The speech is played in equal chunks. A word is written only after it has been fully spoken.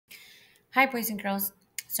Hi, boys and girls.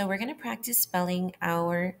 So, we're going to practice spelling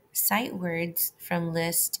our sight words from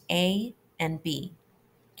list A and B.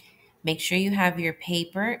 Make sure you have your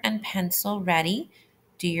paper and pencil ready.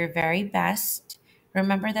 Do your very best.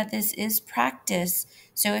 Remember that this is practice.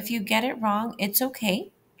 So, if you get it wrong, it's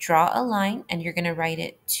okay. Draw a line and you're going to write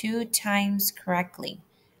it 2 times correctly.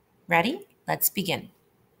 Ready? Let's begin.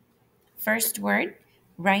 First word,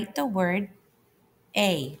 write the word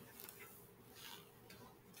A.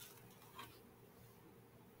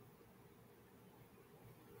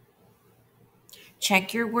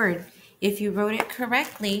 Check your word. If you wrote it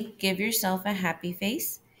correctly, give yourself a happy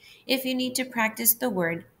face. If you need to practice the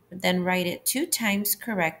word, then write it 2 times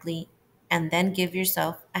correctly and then give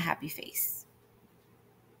yourself a happy face.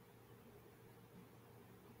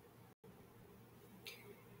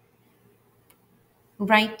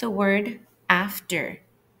 Write the word after.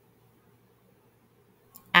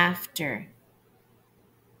 After.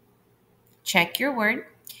 Check your word.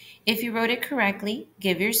 If you wrote it correctly,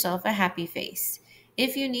 give yourself a happy face.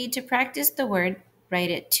 If you need to practice the word, write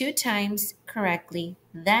it 2 times correctly,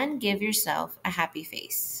 then give yourself a happy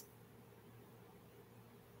face.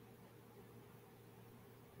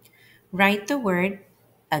 Write the word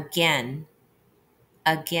again.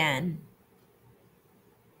 Again.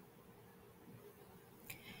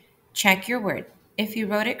 Check your word. If you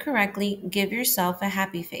wrote it correctly, give yourself a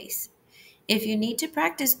happy face. If you need to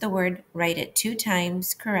practice the word, write it 2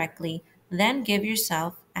 times correctly, then give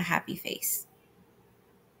yourself a happy face.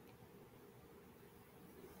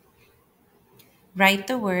 Write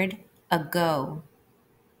the word ago.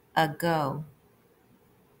 Ago.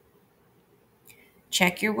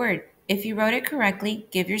 Check your word. If you wrote it correctly,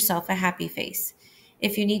 give yourself a happy face.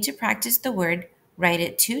 If you need to practice the word, write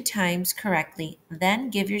it 2 times correctly, then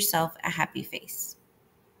give yourself a happy face.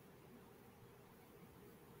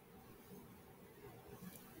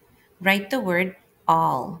 Write the word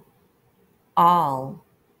all. All.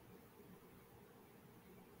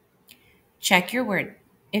 Check your word.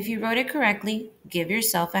 If you wrote it correctly, give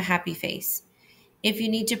yourself a happy face. If you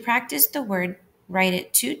need to practice the word, write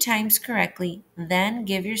it 2 times correctly, then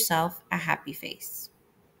give yourself a happy face.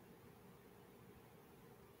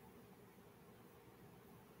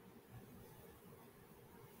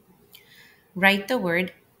 Write the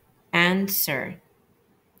word answer.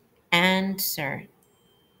 Answer.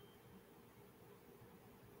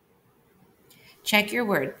 Check your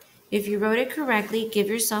word. If you wrote it correctly, give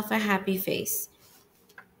yourself a happy face.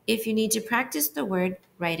 If you need to practice the word,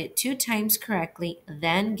 write it 2 times correctly,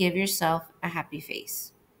 then give yourself a happy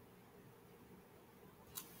face.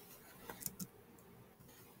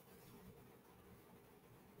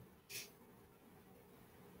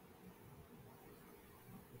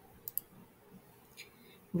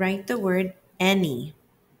 Write the word any.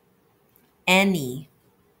 Any.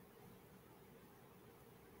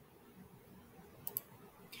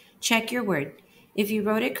 Check your word. If you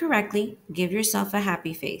wrote it correctly, give yourself a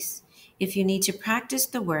happy face. If you need to practice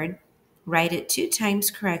the word, write it 2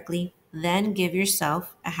 times correctly, then give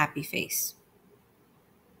yourself a happy face.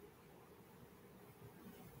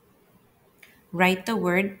 Write the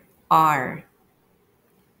word are.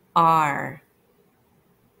 Are.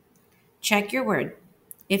 Check your word.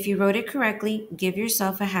 If you wrote it correctly, give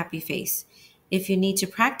yourself a happy face. If you need to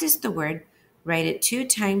practice the word, write it 2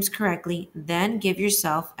 times correctly, then give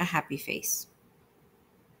yourself a happy face.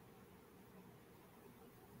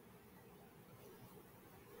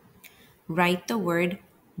 Write the word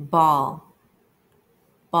ball.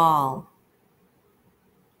 Ball.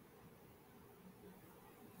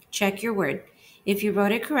 Check your word. If you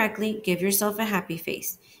wrote it correctly, give yourself a happy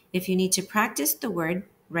face. If you need to practice the word,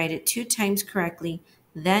 write it 2 times correctly,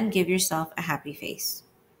 then give yourself a happy face.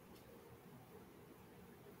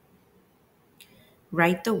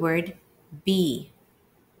 Write the word be.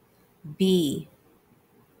 Be.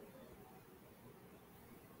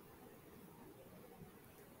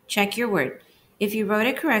 Check your word. If you wrote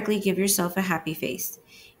it correctly, give yourself a happy face.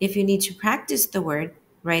 If you need to practice the word,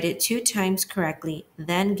 write it 2 times correctly,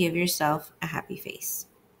 then give yourself a happy face.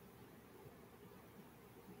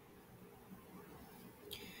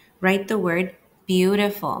 Write the word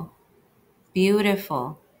beautiful.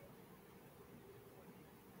 Beautiful.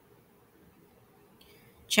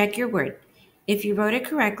 Check your word. If you wrote it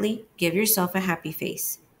correctly, give yourself a happy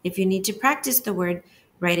face. If you need to practice the word,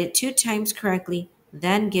 write it 2 times correctly,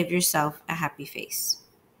 then give yourself a happy face.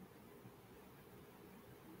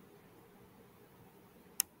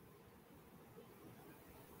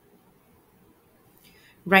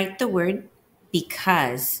 Write the word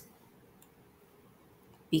because.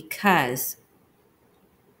 Because.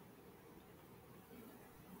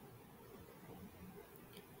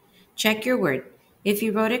 Check your word. If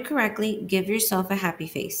you wrote it correctly, give yourself a happy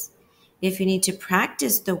face. If you need to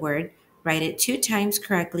practice the word, write it 2 times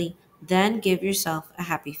correctly, then give yourself a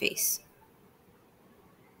happy face.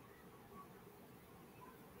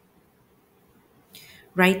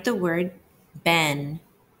 Write the word Ben.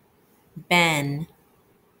 Ben.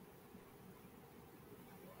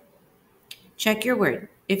 Check your word.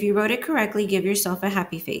 If you wrote it correctly, give yourself a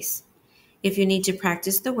happy face. If you need to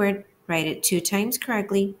practice the word, write it 2 times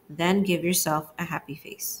correctly, then give yourself a happy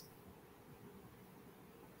face.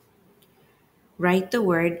 Write the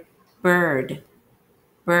word bird.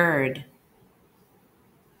 Bird.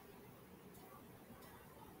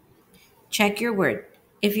 Check your word.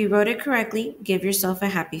 If you wrote it correctly, give yourself a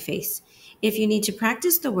happy face. If you need to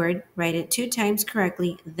practice the word, write it 2 times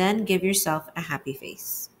correctly, then give yourself a happy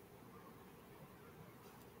face.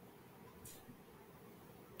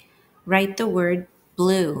 Write the word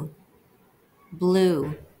blue.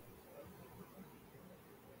 Blue.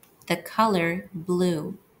 The color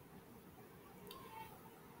blue.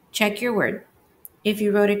 Check your word. If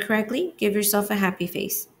you wrote it correctly, give yourself a happy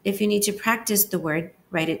face. If you need to practice the word,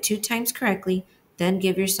 write it 2 times correctly, then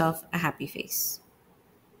give yourself a happy face.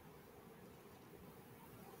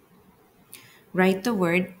 Write the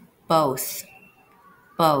word both.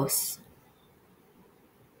 Both.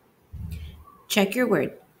 Check your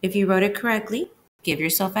word. If you wrote it correctly, give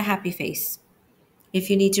yourself a happy face. If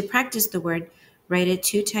you need to practice the word, write it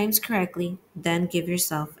 2 times correctly, then give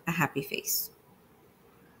yourself a happy face.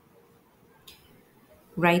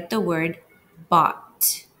 Write the word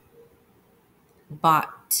bought.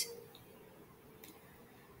 Bought.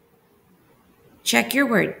 Check your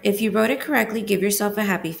word. If you wrote it correctly, give yourself a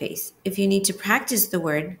happy face. If you need to practice the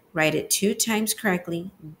word, write it 2 times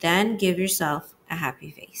correctly, then give yourself a happy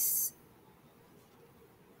face.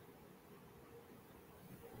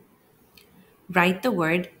 Write the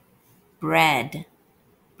word bread.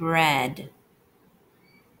 Bread.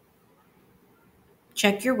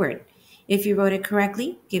 Check your word. If you wrote it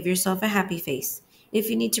correctly, give yourself a happy face. If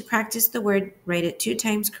you need to practice the word, write it 2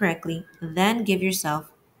 times correctly, then give yourself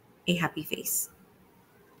a happy face.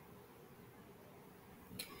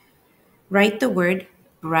 Write the word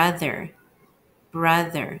brother.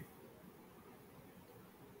 Brother.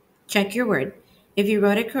 Check your word. If you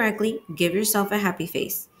wrote it correctly, give yourself a happy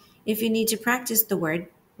face. If you need to practice the word,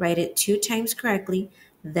 write it 2 times correctly,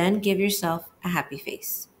 then give yourself a happy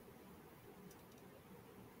face.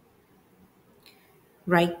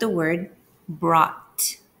 Write the word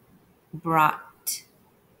brought. Brought.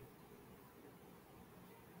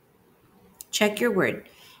 Check your word.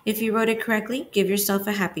 If you wrote it correctly, give yourself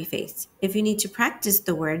a happy face. If you need to practice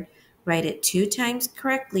the word, write it 2 times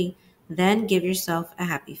correctly, then give yourself a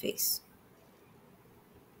happy face.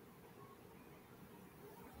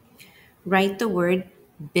 Write the word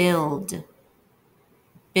build.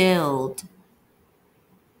 Build.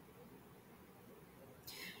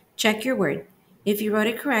 Check your word. If you wrote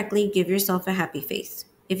it correctly, give yourself a happy face.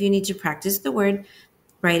 If you need to practice the word,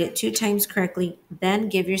 write it 2 times correctly, then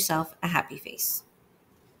give yourself a happy face.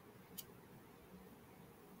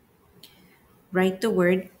 Write the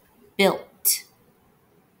word built.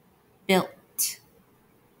 Built.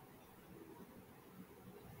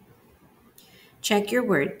 Check your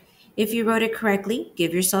word. If you wrote it correctly,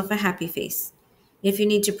 give yourself a happy face. If you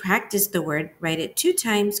need to practice the word, write it 2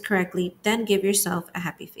 times correctly, then give yourself a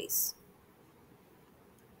happy face.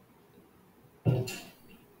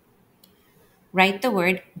 Write the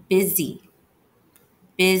word busy.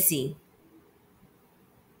 Busy.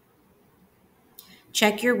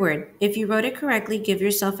 Check your word. If you wrote it correctly, give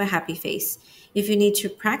yourself a happy face. If you need to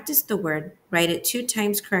practice the word, write it 2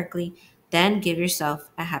 times correctly, then give yourself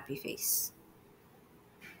a happy face.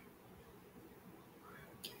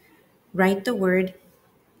 Write the word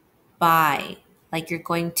buy, like you're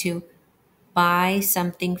going to buy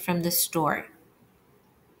something from the store.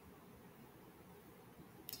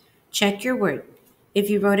 Check your word. If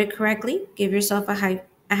you wrote it correctly, give yourself a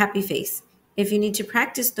happy face. If you need to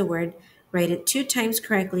practice the word, write it 2 times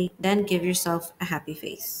correctly, then give yourself a happy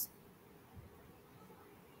face.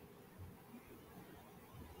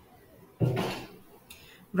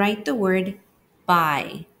 Write the word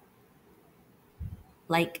by.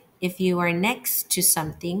 Like if you are next to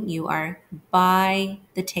something, you are by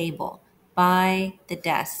the table, by the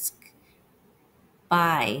desk,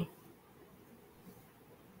 by.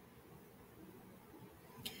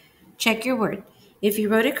 Check your word. If you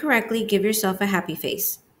wrote it correctly, give yourself a happy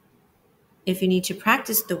face. If you need to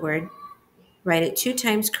practice the word, write it 2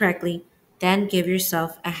 times correctly, then give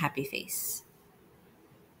yourself a happy face.